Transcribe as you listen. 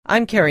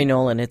I'm Kerry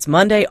Nolan. It's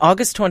Monday,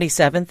 August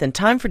 27th, and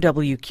time for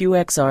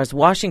WQXR's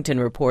Washington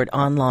Report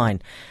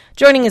online.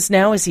 Joining us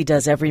now, as he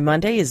does every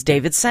Monday, is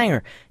David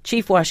Sanger,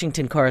 Chief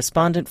Washington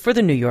Correspondent for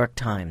the New York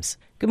Times.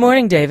 Good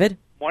morning, David.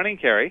 Morning,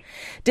 Kerry.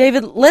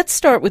 David, let's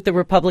start with the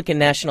Republican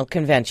National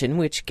Convention,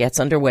 which gets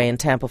underway in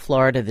Tampa,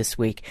 Florida this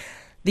week.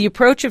 The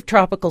approach of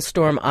Tropical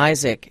Storm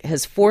Isaac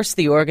has forced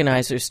the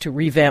organizers to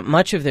revamp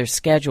much of their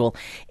schedule,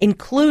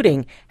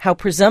 including how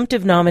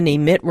presumptive nominee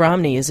Mitt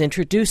Romney is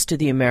introduced to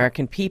the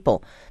American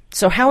people.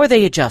 So how are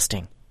they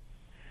adjusting?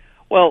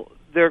 Well,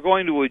 they're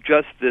going to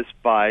adjust this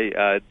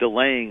by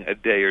delaying a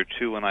day or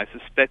two, and I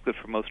suspect that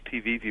for most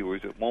TV viewers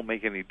it won't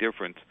make any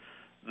difference.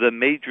 The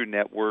major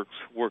networks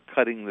were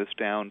cutting this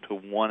down to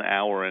 1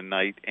 hour a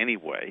night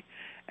anyway.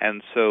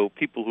 And so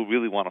people who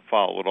really want to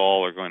follow it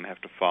all are going to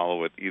have to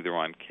follow it either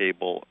on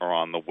cable or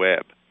on the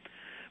web.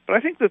 But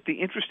I think that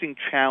the interesting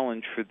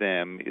challenge for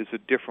them is a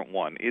different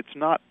one. It's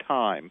not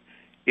time,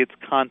 it's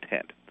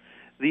content.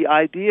 The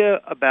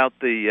idea about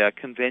the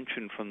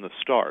convention from the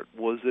start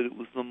was that it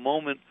was the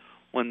moment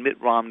when Mitt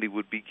Romney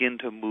would begin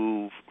to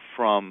move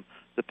from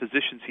the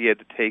positions he had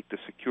to take to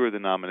secure the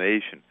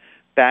nomination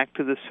back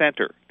to the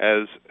center,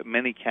 as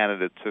many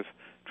candidates have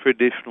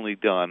traditionally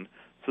done,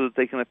 so that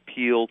they can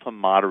appeal to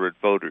moderate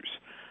voters.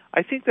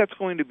 I think that's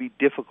going to be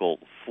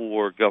difficult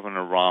for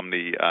Governor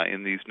Romney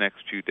in these next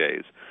few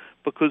days,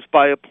 because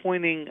by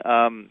appointing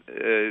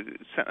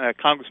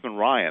Congressman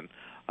Ryan,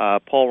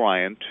 Paul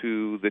Ryan,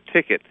 to the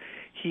ticket,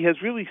 he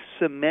has really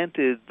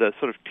cemented the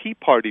sort of Tea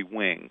Party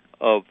wing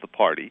of the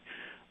party,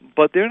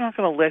 but they're not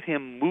going to let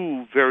him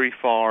move very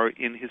far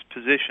in his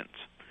positions.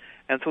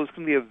 And so it's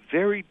going to be a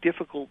very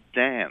difficult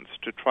dance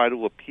to try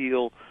to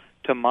appeal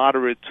to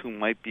moderates who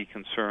might be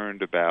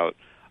concerned about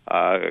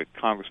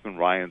Congressman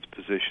Ryan's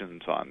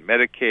positions on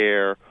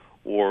Medicare,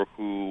 or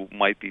who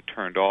might be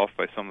turned off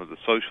by some of the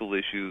social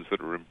issues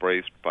that are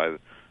embraced by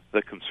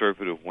the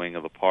conservative wing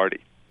of the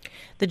party.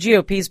 The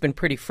GOP's been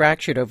pretty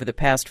fractured over the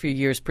past few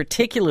years,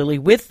 particularly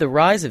with the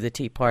rise of the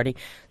Tea Party.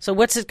 So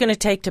what's it going to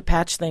take to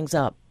patch things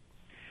up?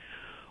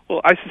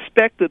 Well, I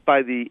suspect that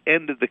by the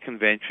end of the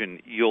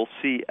convention, you'll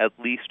see at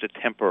least a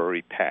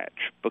temporary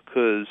patch,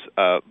 because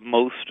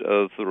most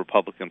of the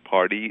Republican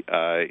Party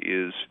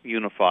is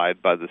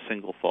unified by the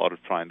single thought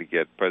of trying to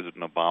get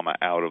President Obama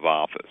out of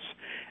office.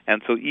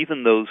 And so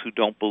even those who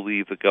don't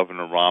believe that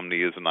Governor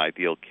Romney is an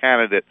ideal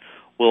candidate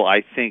will,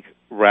 I think,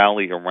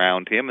 rally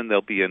around him, and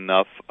there'll be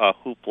enough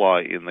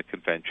hoopla in the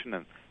convention,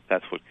 and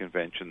that's what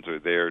conventions are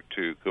there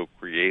to go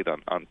create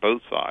on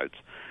both sides,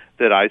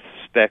 that I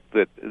suspect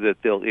that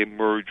they'll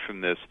emerge from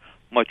this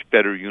much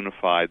better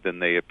unified than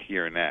they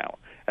appear now.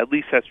 At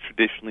least that's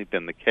traditionally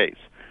been the case.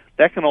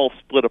 That can all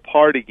split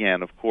apart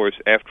again, of course,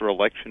 after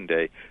Election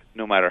Day,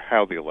 no matter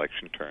how the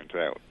election turns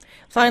out.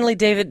 Finally,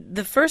 David,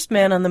 the first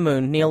man on the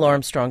moon, Neil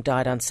Armstrong,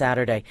 died on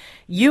Saturday.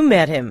 You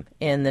met him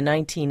in the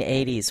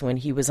 1980s when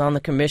he was on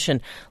the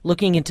commission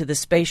looking into the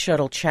Space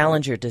Shuttle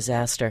Challenger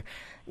disaster.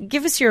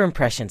 Give us your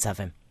impressions of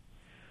him.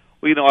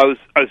 Well, I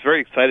was very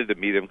excited to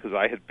meet him because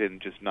I had been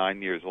just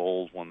 9 years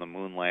old when the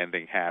moon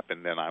landing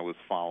happened, and I was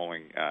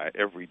following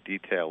every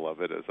detail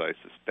of it, as I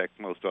suspect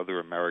most other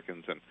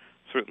Americans and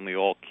certainly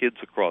all kids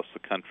across the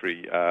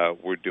country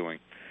were doing.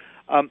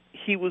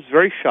 He was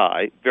very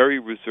shy, very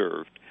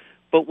reserved,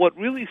 but what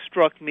really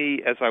struck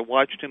me as I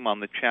watched him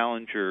on the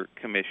Challenger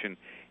Commission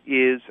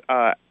is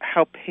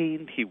how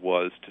pained he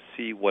was to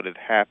see what had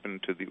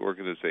happened to the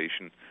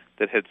organization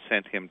that had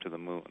sent him to the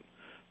moon.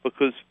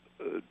 Because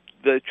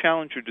the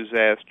Challenger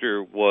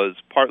disaster was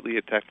partly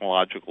a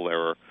technological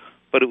error,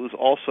 but it was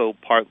also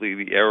partly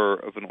the error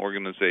of an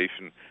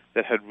organization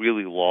that had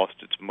really lost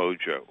its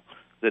mojo,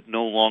 that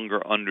no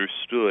longer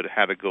understood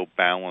how to go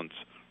balance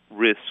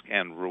risk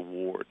and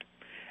reward.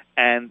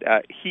 And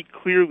he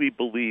clearly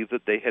believed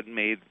that they had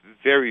made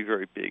very,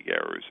 very big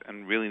errors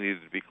and really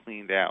needed to be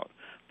cleaned out.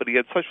 But he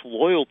had such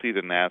loyalty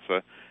to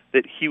NASA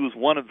that he was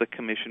one of the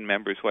commission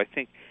members who I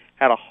think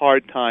had a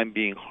hard time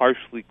being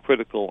harshly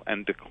critical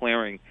and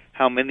declaring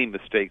how many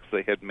mistakes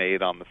they had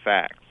made on the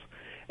facts.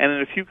 And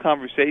in a few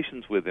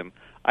conversations with him,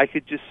 I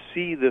could just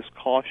see this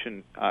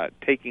caution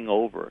taking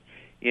over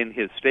in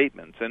his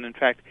statements. And in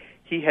fact,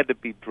 he had to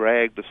be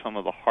dragged to some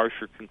of the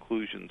harsher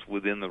conclusions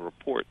within the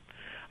report.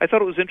 I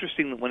thought it was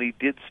interesting that when he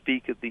did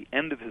speak at the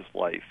end of his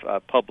life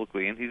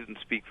publicly, and he didn't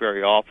speak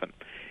very often,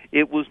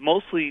 it was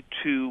mostly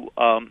to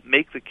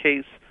make the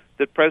case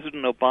that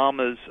President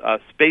Obama's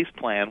space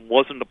plan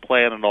wasn't a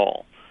plan at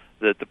all,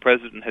 that the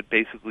president had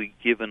basically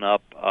given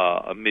up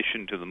a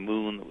mission to the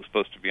moon that was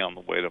supposed to be on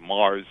the way to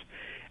Mars,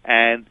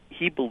 and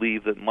he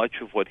believed that much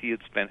of what he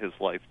had spent his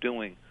life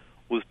doing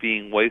was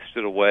being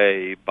wasted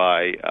away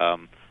by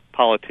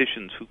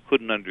politicians who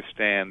couldn't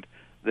understand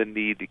the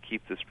need to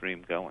keep this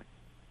dream going.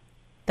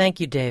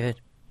 Thank you,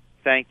 David.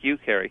 Thank you,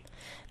 Kerry.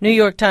 New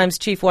York Times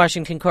Chief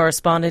Washington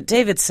Correspondent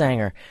David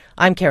Sanger.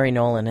 I'm Kerry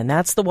Nolan, and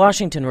that's the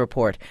Washington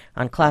Report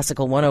on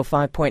Classical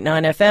 105.9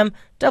 FM,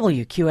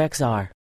 WQXR.